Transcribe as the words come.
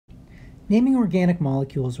Naming organic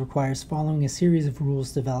molecules requires following a series of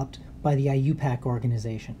rules developed by the IUPAC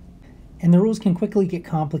organization. And the rules can quickly get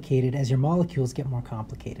complicated as your molecules get more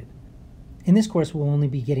complicated. In this course, we'll only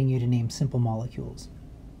be getting you to name simple molecules.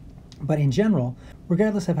 But in general,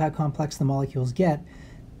 regardless of how complex the molecules get,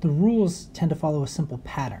 the rules tend to follow a simple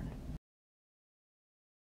pattern.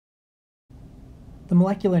 The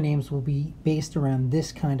molecular names will be based around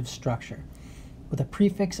this kind of structure, with a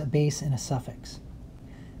prefix, a base, and a suffix.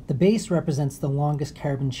 The base represents the longest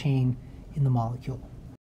carbon chain in the molecule.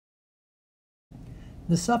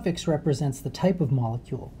 The suffix represents the type of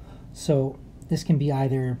molecule, so this can be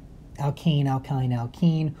either alkane, alkyne,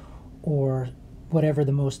 alkene, or whatever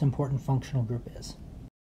the most important functional group is.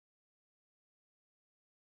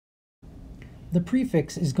 The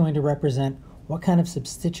prefix is going to represent what kind of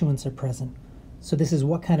substituents are present, so this is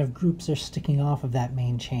what kind of groups are sticking off of that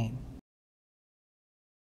main chain.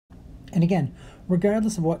 And again,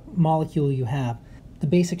 regardless of what molecule you have, the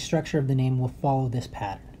basic structure of the name will follow this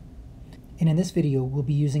pattern. And in this video, we'll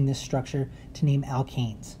be using this structure to name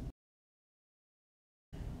alkanes.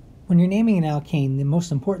 When you're naming an alkane, the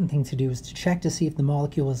most important thing to do is to check to see if the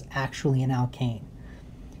molecule is actually an alkane.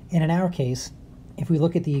 And in our case, if we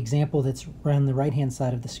look at the example that's around the right-hand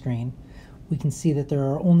side of the screen, we can see that there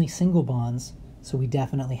are only single bonds, so we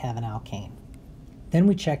definitely have an alkane. Then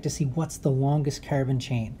we check to see what's the longest carbon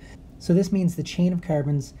chain. So this means the chain of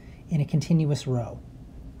carbons in a continuous row.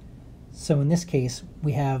 So in this case,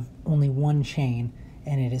 we have only one chain,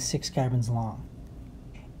 and it is 6 carbons long.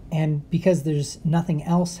 And because there's nothing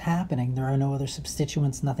else happening, there are no other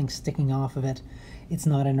substituents, nothing sticking off of it, it's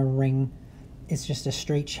not in a ring, it's just a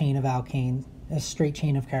straight chain of alkanes, a straight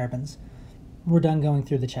chain of carbons, we're done going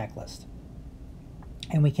through the checklist.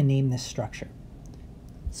 And we can name this structure.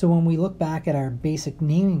 So when we look back at our basic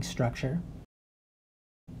naming structure,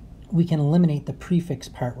 we can eliminate the prefix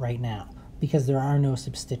part right now because there are no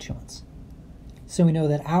substituents. So we know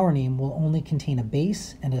that our name will only contain a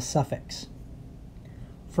base and a suffix.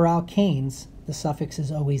 For alkanes, the suffix is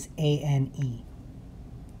always ane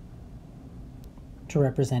to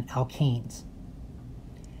represent alkanes.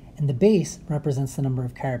 And the base represents the number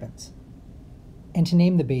of carbons. And to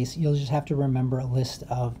name the base, you'll just have to remember a list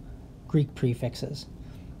of Greek prefixes.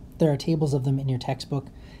 There are tables of them in your textbook,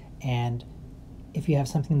 and if you have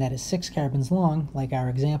something that is 6 carbons long, like our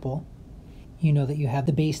example, you know that you have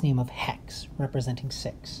the base name of hex, representing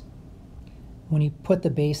 6. When you put the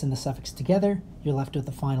base and the suffix together, you're left with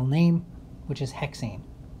the final name, which is hexane.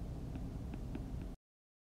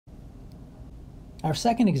 Our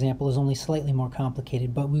second example is only slightly more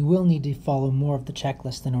complicated, but we will need to follow more of the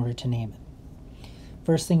checklist in order to name it.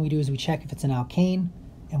 First thing we do is we check if it's an alkane,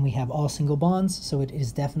 and we have all single bonds, so it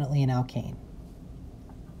is definitely an alkane.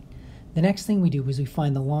 The next thing we do is we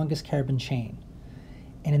find the longest carbon chain.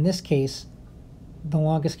 And in this case, the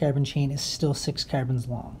longest carbon chain is still 6 carbons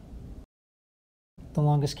long. The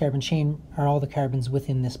longest carbon chain are all the carbons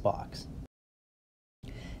within this box.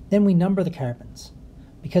 Then we number the carbons.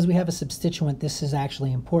 Because we have a substituent, this is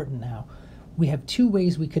actually important now. We have 2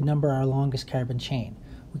 ways we could number our longest carbon chain.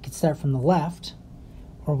 We could start from the left,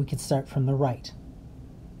 or we could start from the right.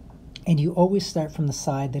 And you always start from the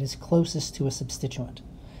side that is closest to a substituent.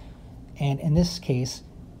 And in this case,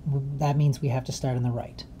 that means we have to start on the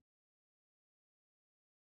right.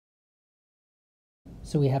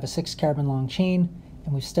 So we have a 6 carbon long chain,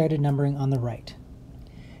 and we've started numbering on the right.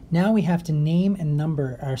 Now we have to name and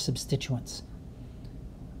number our substituents.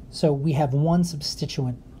 So we have one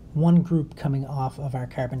substituent, one group coming off of our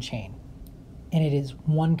carbon chain, and it is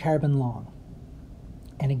 1 carbon long.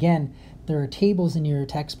 And again, there are tables in your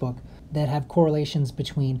textbook that have correlations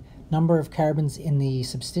between number of carbons in the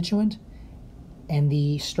substituent and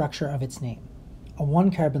the structure of its name. A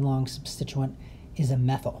 1 carbon long substituent is a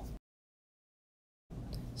methyl.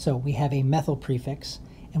 So we have a methyl prefix,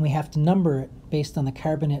 and we have to number it based on the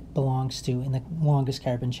carbon it belongs to in the longest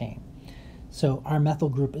carbon chain. So our methyl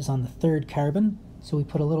group is on the 3rd carbon, so we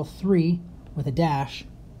put a little 3 with a dash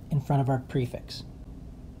in front of our prefix.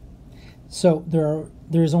 So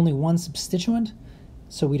there is only one substituent,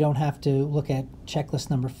 so we don't have to look at checklist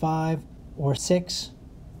number 5 or 6,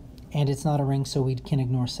 and it's not a ring, so we can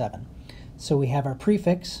ignore 7. So we have our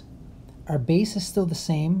prefix. Our base is still the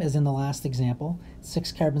same as in the last example,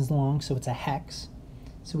 6 carbons long, so it's a hex.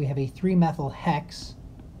 So we have a 3-methyl hex,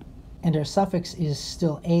 and our suffix is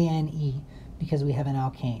still ane because we have an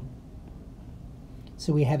alkane.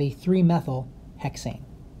 So we have a 3-methyl hexane.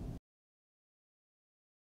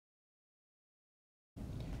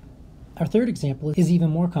 Our third example is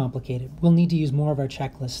even more complicated. We'll need to use more of our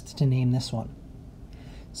checklist to name this one.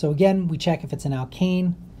 So again, we check if it's an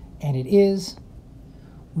alkane, and it is.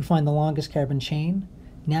 We find the longest carbon chain.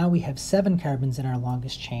 Now we have 7 carbons in our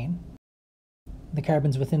longest chain. The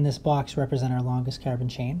carbons within this box represent our longest carbon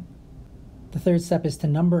chain. The third step is to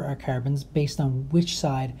number our carbons based on which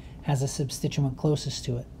side has a substituent closest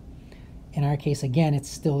to it. In our case, again, it's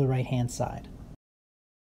still the right-hand side.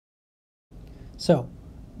 So,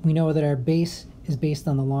 we know that our base is based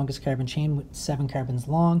on the longest carbon chain with 7 carbons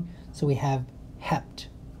long, so we have hept.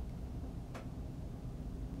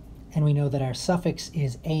 And we know that our suffix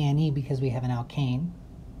is ane because we have an alkane.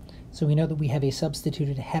 So we know that we have a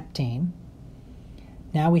substituted heptane.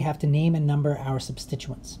 Now we have to name and number our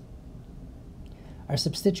substituents. Our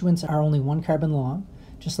substituents are only 1 carbon long,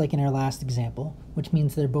 just like in our last example, which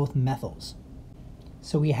means they're both methyls.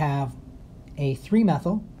 So we have a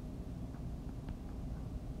 3-methyl,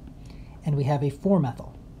 and we have a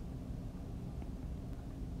 4-methyl.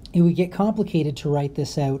 It would get complicated to write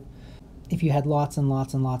this out if you had lots and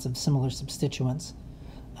lots and lots of similar substituents.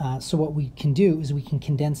 So what we can do is we can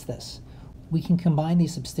condense this. We can combine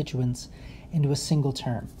these substituents into a single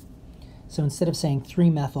term. So instead of saying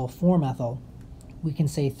 3-methyl, 4-methyl, we can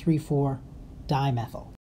say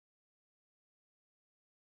 3,4-dimethyl.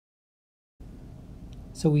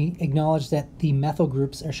 So we acknowledge that the methyl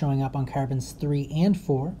groups are showing up on carbons 3 and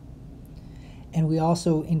 4, and we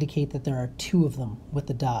also indicate that there are 2 of them with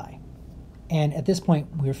the di. And at this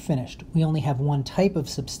point, we're finished. We only have 1 type of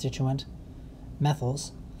substituent,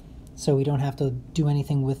 methyls, so we don't have to do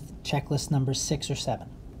anything with checklist numbers 6 or 7.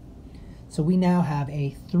 So we now have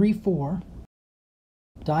a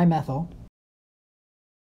 3,4-dimethyl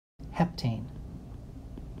heptane.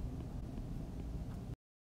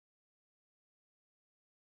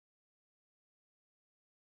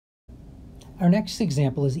 Our next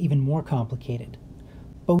example is even more complicated,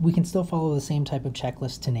 but we can still follow the same type of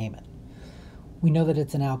checklist to name it. We know that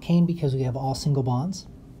it's an alkane because we have all single bonds.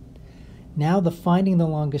 Now the finding the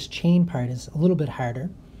longest chain part is a little bit harder,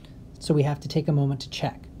 so we have to take a moment to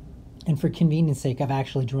check. And for convenience sake, I've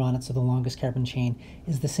actually drawn it so the longest carbon chain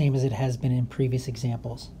is the same as it has been in previous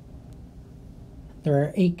examples. There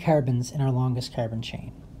are 8 carbons in our longest carbon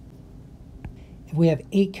chain. If we have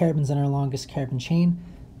 8 carbons in our longest carbon chain,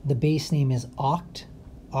 the base name is oct,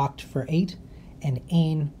 oct for 8, and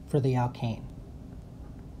ane for the alkane.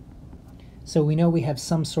 So we know we have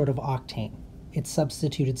some sort of octane. It's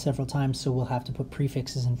substituted several times, so we'll have to put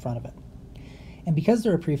prefixes in front of it. And because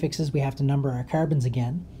there are prefixes, we have to number our carbons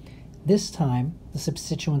again. This time, the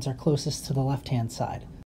substituents are closest to the left-hand side.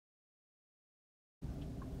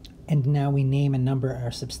 And now we name and number our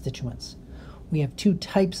substituents. We have 2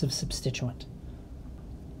 types of substituent.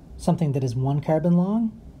 Something that is 1 carbon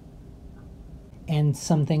long, and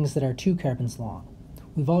some things that are 2 carbons long.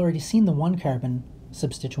 We've already seen the 1 carbon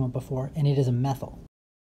substituent before, and it is a methyl.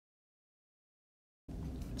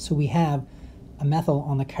 So we have a methyl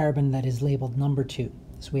on the carbon that is labeled number 2.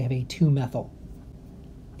 So we have a 2-methyl.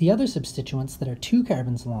 The other substituents that are 2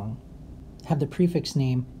 carbons long have the prefix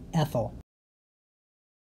name ethyl.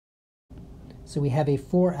 So we have a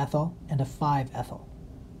 4-ethyl and a 5-ethyl.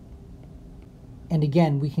 And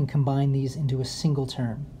again, we can combine these into a single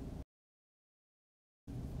term.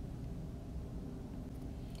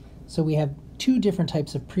 So we have 2 different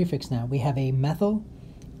types of prefix now. We have a methyl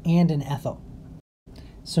and an ethyl.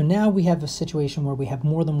 So now we have a situation where we have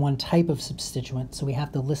more than 1 type of substituent, so we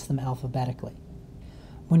have to list them alphabetically.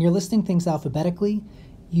 When you're listing things alphabetically,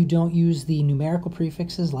 you don't use the numerical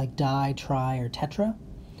prefixes like di, tri, or tetra.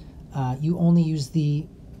 You only use the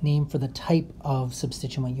name for the type of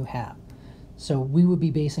substituent you have. So we would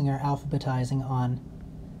be basing our alphabetizing on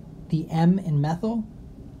the M in methyl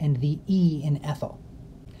and the E in ethyl.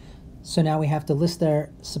 So now we have to list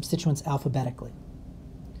our substituents alphabetically.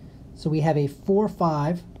 So we have a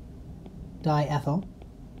 4,5-diethyl,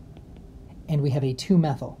 and we have a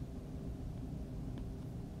 2-methyl.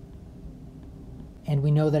 And we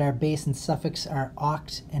know that our base and suffix are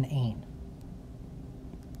oct and ane.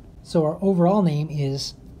 So our overall name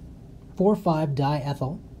is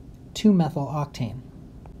 4,5-diethyl 2-methyl octane.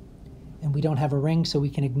 And we don't have a ring, so we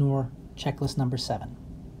can ignore checklist number 7.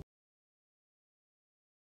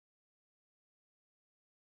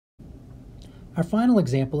 Our final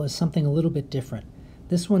example is something a little bit different.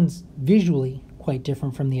 This one's visually quite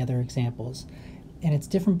different from the other examples, and it's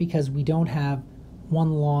different because we don't have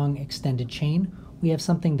 1 long extended chain. We have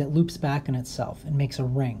something that loops back on itself and makes a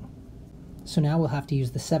ring. So now we'll have to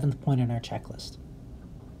use the 7th point in our checklist.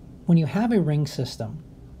 When you have a ring system,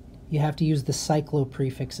 you have to use the cyclo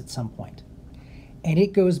prefix at some point, and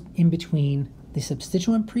it goes in between the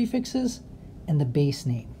substituent prefixes and the base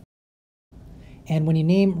name. And when you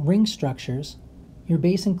name ring structures, your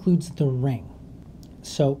base includes the ring.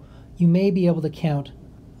 So you may be able to count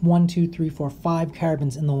 1, 2, 3, 4, 5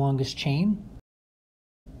 carbons in the longest chain,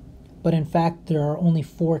 but in fact there are only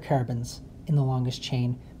 4 carbons in the longest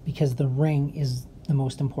chain because the ring is the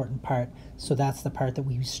most important part, so that's the part that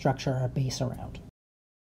we structure our base around.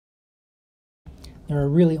 There are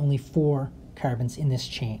really only 4 carbons in this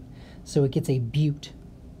chain, so it gets a bute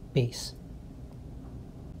base.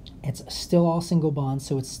 It's still all single bonds,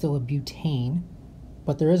 so it's still a butane,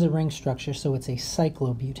 but there is a ring structure, so it's a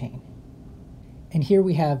cyclobutane. And here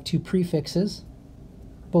we have 2 prefixes.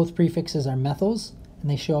 Both prefixes are methyls, and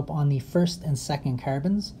they show up on the first and second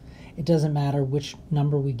carbons. It doesn't matter which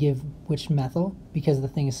number we give which methyl because the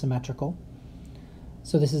thing is symmetrical.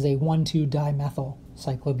 So this is a 1,2-dimethyl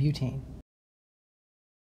cyclobutane.